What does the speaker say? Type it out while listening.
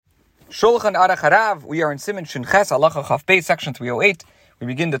Shulchan Aruch Harav, we are in Siman Shin Ches, Halacha Chaf Beis, section 308. We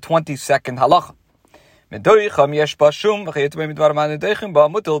begin the 22nd Halacha. Medoicham yesh ba shum, v'chayet b'ay midvar man nedoichim ba,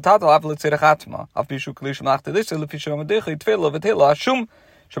 mutil tatal av l'tzirach atma. Av bishu k'lish malach telisa, l'fishu amedoichi, tfila v'tila shum,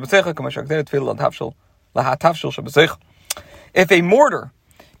 shabasecha k'mashakdeh tfila l'hatavshil shabasecha. If a mortar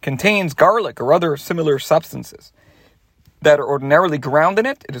contains garlic or other similar substances that are ordinarily ground in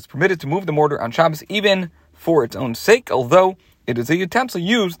it, it is permitted to move the mortar on Shabbos even for its own sake, although it is a utensil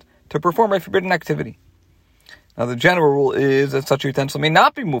used to perform a forbidden activity. Now, the general rule is that such a utensil may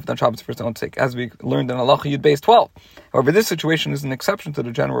not be moved on Shabbos for its own sake, as we learned in Halacha Yud Beis 12. However, this situation is an exception to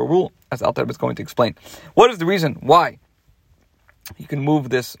the general rule, as Alter Rebbe is going to explain. What is the reason why you can move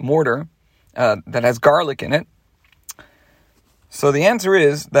this mortar that has garlic in it? So the answer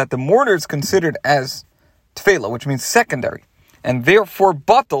is that the mortar is considered as tefela, which means secondary, and therefore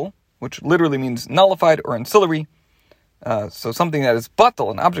batal, which literally means nullified or ancillary. So something that is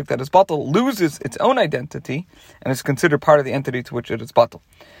batal, an object that is batal, loses its own identity and is considered part of the entity to which it is batal.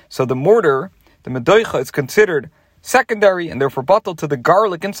 So the mortar, the medoicha, is considered secondary and therefore batal to the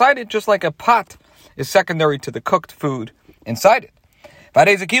garlic inside it, just like a pot is secondary to the cooked food inside it.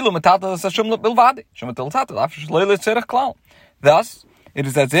 Thus, it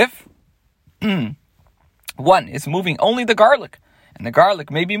is as if one is moving only the garlic, and the garlic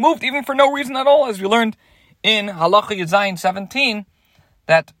may be moved even for no reason at all, as we learned in Halacha Yud Zayin 17,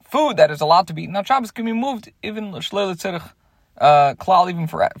 that food that is allowed to be eaten on Shabbos can be moved even shleil tzirich klal, even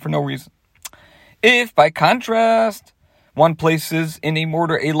for no reason. If, by contrast, one places in a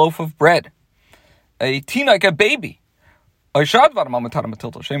mortar a loaf of bread, a tinok, a baby, or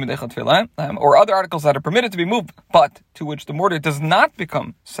other articles that are permitted to be moved, but to which the mortar does not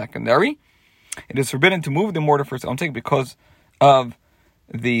become secondary, it is forbidden to move the mortar for its own sake because of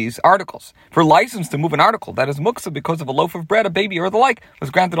these articles. For license to move an article that is muksa because of a loaf of bread, a baby, or the like, was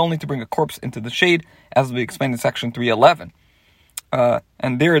granted only to bring a corpse into the shade, as we explained in section 311.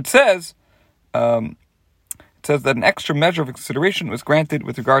 And there it says that an extra measure of consideration was granted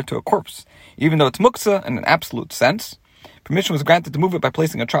with regard to a corpse. Even though it's muksa in an absolute sense, permission was granted to move it by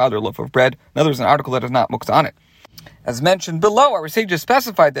placing a child or a loaf of bread. In other words, an article that is not muksa on it. As mentioned below, our sages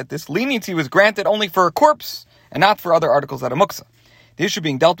specified that this leniency was granted only for a corpse and not for other articles that are muksa. The issue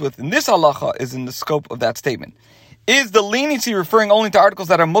being dealt with in this halacha is in the scope of that statement. Is the leniency referring only to articles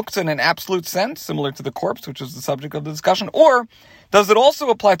that are muktzah in an absolute sense, similar to the corpse, which is the subject of the discussion, or does it also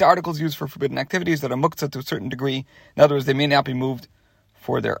apply to articles used for forbidden activities that are muktzah to a certain degree? In other words, they may not be moved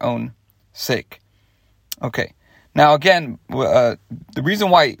for their own sake. Okay. Now again, the reason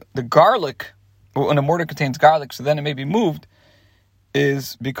why the garlic, when a mortar contains garlic, so then it may be moved,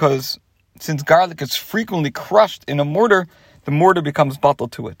 is because since garlic is frequently crushed in a mortar, the mortar becomes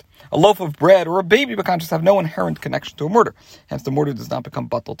batal to it. A loaf of bread or a baby, by contrast, have no inherent connection to a mortar. Hence, the mortar does not become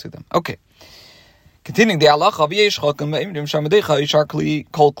batal to them. Okay. Continuing the halacha,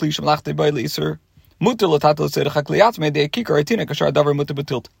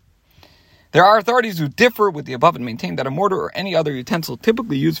 there are authorities who differ with the above and maintain that a mortar or any other utensil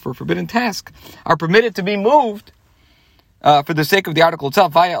typically used for a forbidden task are permitted to be moved for the sake of the article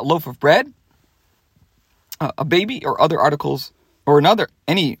itself via a loaf of bread, a baby, or other articles, or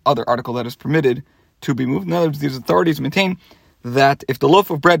any other article that is permitted to be moved. In other words, these authorities maintain that if the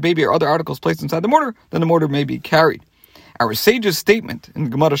loaf of bread, baby, or other articles placed inside the mortar, then the mortar may be carried. Our sage's statement in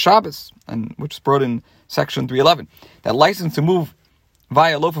Gemara Shabbos, and which is brought in section 311, that license to move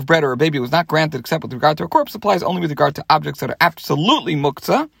via a loaf of bread or a baby was not granted except with regard to a corpse, applies only with regard to objects that are absolutely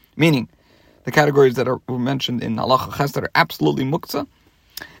muktzah, meaning the categories that were mentioned in Halacha Ches that are absolutely muktzah,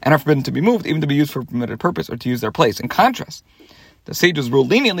 and are forbidden to be moved, even to be used for a permitted purpose or to use their place. In contrast, the sages rule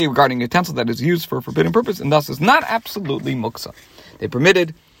leniently regarding a utensil that is used for a forbidden purpose and thus is not absolutely muksa. They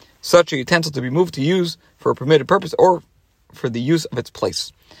permitted such a utensil to be moved to use for a permitted purpose or for the use of its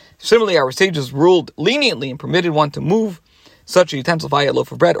place. Similarly, our sages ruled leniently and permitted one to move such a utensil via a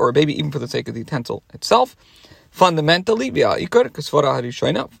loaf of bread or a baby even for the sake of the utensil itself. Fundamentally, the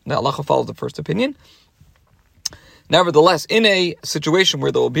halacha follows the first opinion. Nevertheless, in a situation where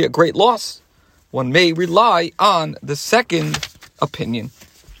there will be a great loss, one may rely on the second opinion.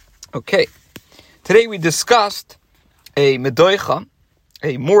 Okay. Today we discussed a medoicha,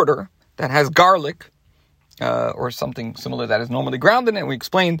 a mortar that has garlic, or something similar that is normally ground in it. We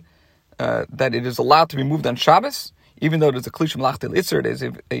explained that it is allowed to be moved on Shabbos, even though it is a klish malach del isser, it is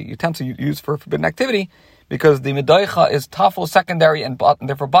a utensil used for forbidden activity, because the medoicha is tafel, secondary, and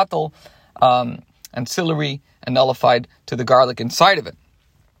therefore batal, ancillary, and nullified to the garlic inside of it,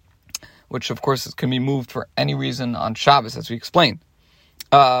 which of course can be moved for any reason on Shabbos, as we explained.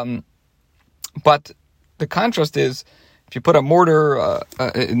 But the contrast is If you put a mortar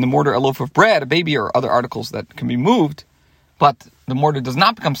in the mortar, a loaf of bread, a baby, or other articles that can be moved, but the mortar does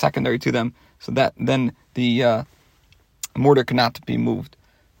not become secondary to them, so that then the mortar cannot be moved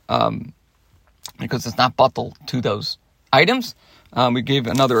because it's not batel to those items. We gave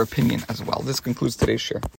another opinion as well. This concludes today's share.